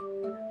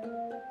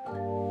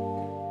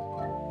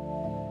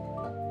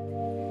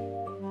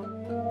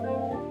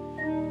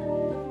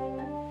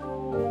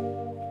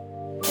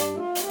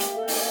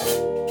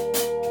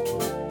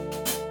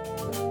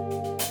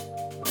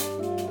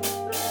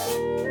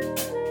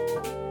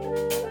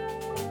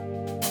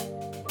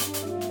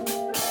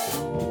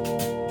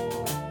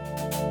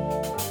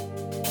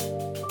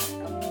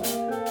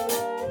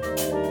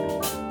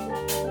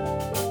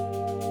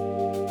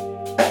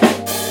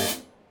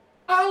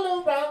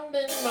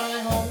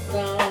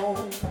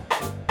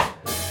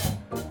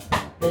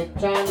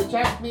trying to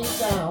track me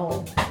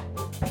down.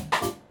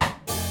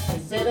 They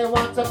say they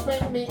want to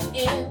bring me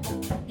in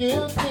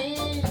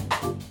guilty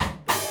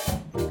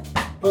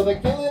for the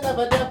killing of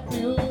a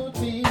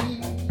deputy,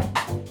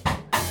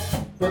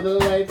 for the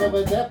life of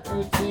a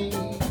deputy.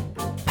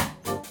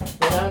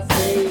 But I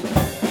say,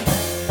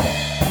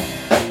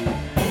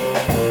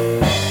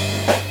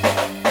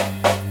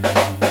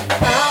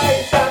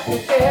 I shot the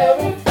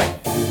sheriff,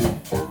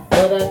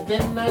 but I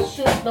did not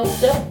shoot no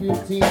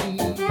deputy.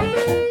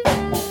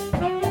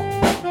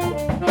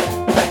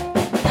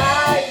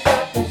 I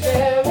shot the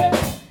sheriff,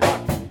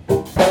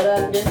 but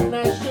I did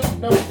not shoot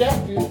no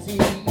deputy.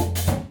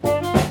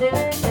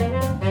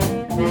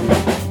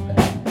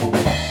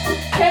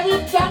 Every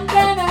time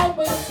that I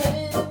was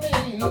hitting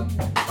me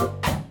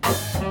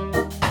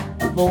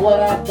for what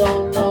I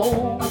don't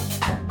know.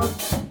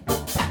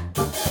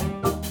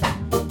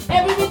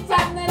 Every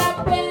time that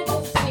I plant the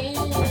seed,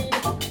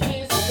 he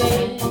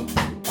say,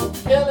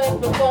 kill it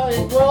before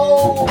it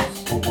grows.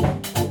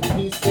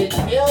 He said,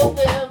 kill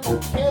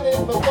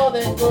it before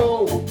they grow.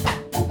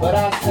 But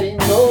I say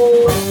no.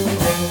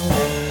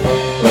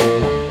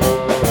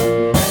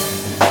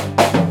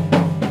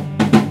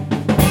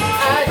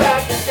 I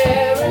got the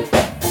sheriff,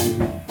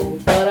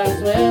 but I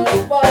swear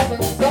it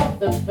wasn't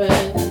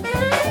self-defense.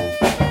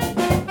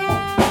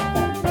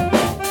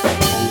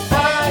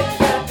 I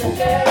got the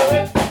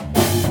sheriff,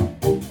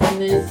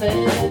 and they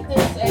say that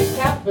this a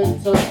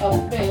capital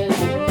offense.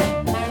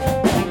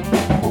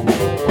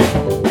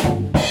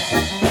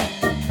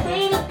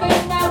 Freedom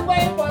came my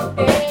way one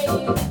day,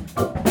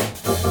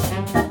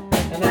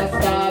 and I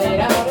started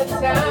out of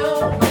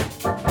town.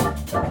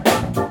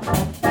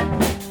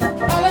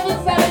 All of a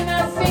sudden I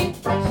see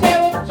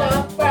Sheriff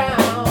John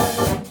Brown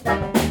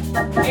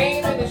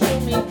aiming to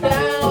shoot me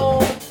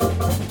down.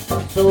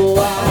 So I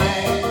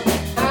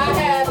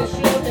had to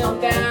shoot him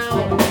down.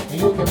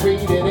 You can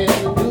read it in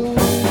the news.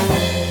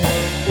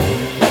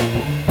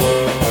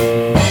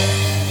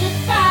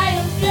 If I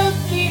am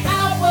guilty, I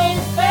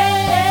will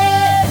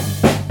pay.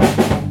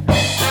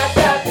 I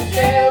shot the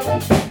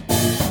sheriff,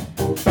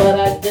 but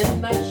I did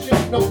not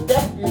shoot no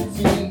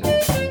deputy.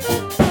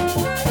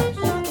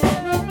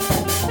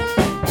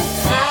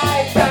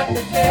 I shot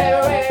the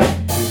sheriff,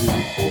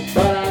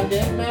 but I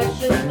did not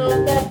shoot no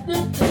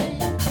deputy.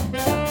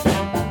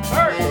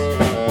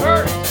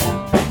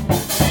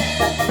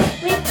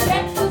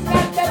 Reflexes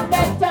got the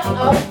better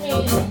of me.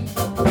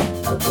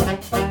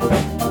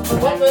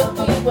 What will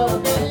be, will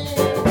be.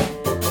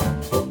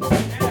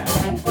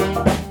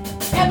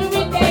 Every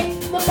day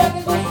the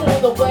bucket goes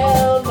through the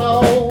well. No,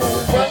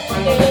 one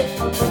day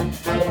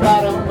the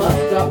bottom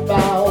must drop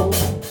out.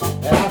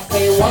 And I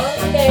say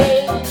one day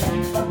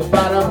the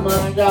bottom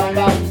must drop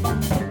out.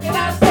 And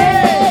I say,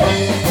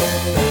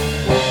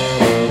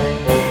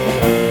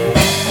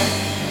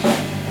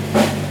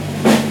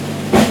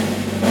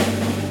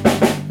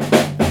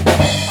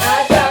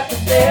 I got the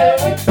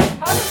sheriff,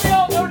 How did we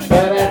all know to do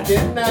but I that?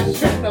 did not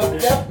shoot no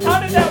deputy. How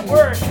did that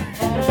work?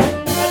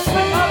 That's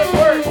not how it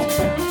works.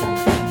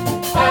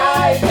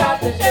 I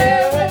got the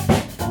sheriff,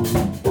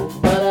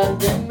 but I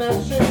did not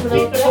shoot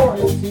no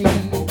deputy.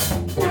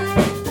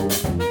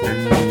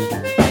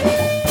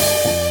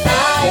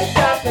 I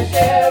shot the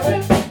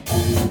sheriff,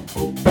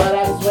 but I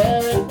swear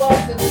it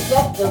wasn't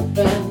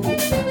self-defense.